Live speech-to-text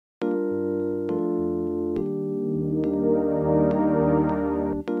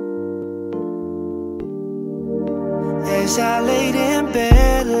As I laid in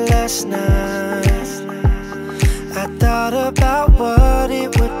bed last night, I thought about what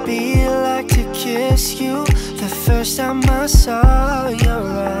it would be like to kiss you the first time I saw your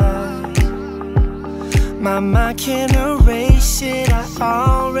eyes. My mind can't erase it, I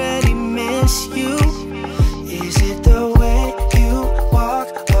already miss you.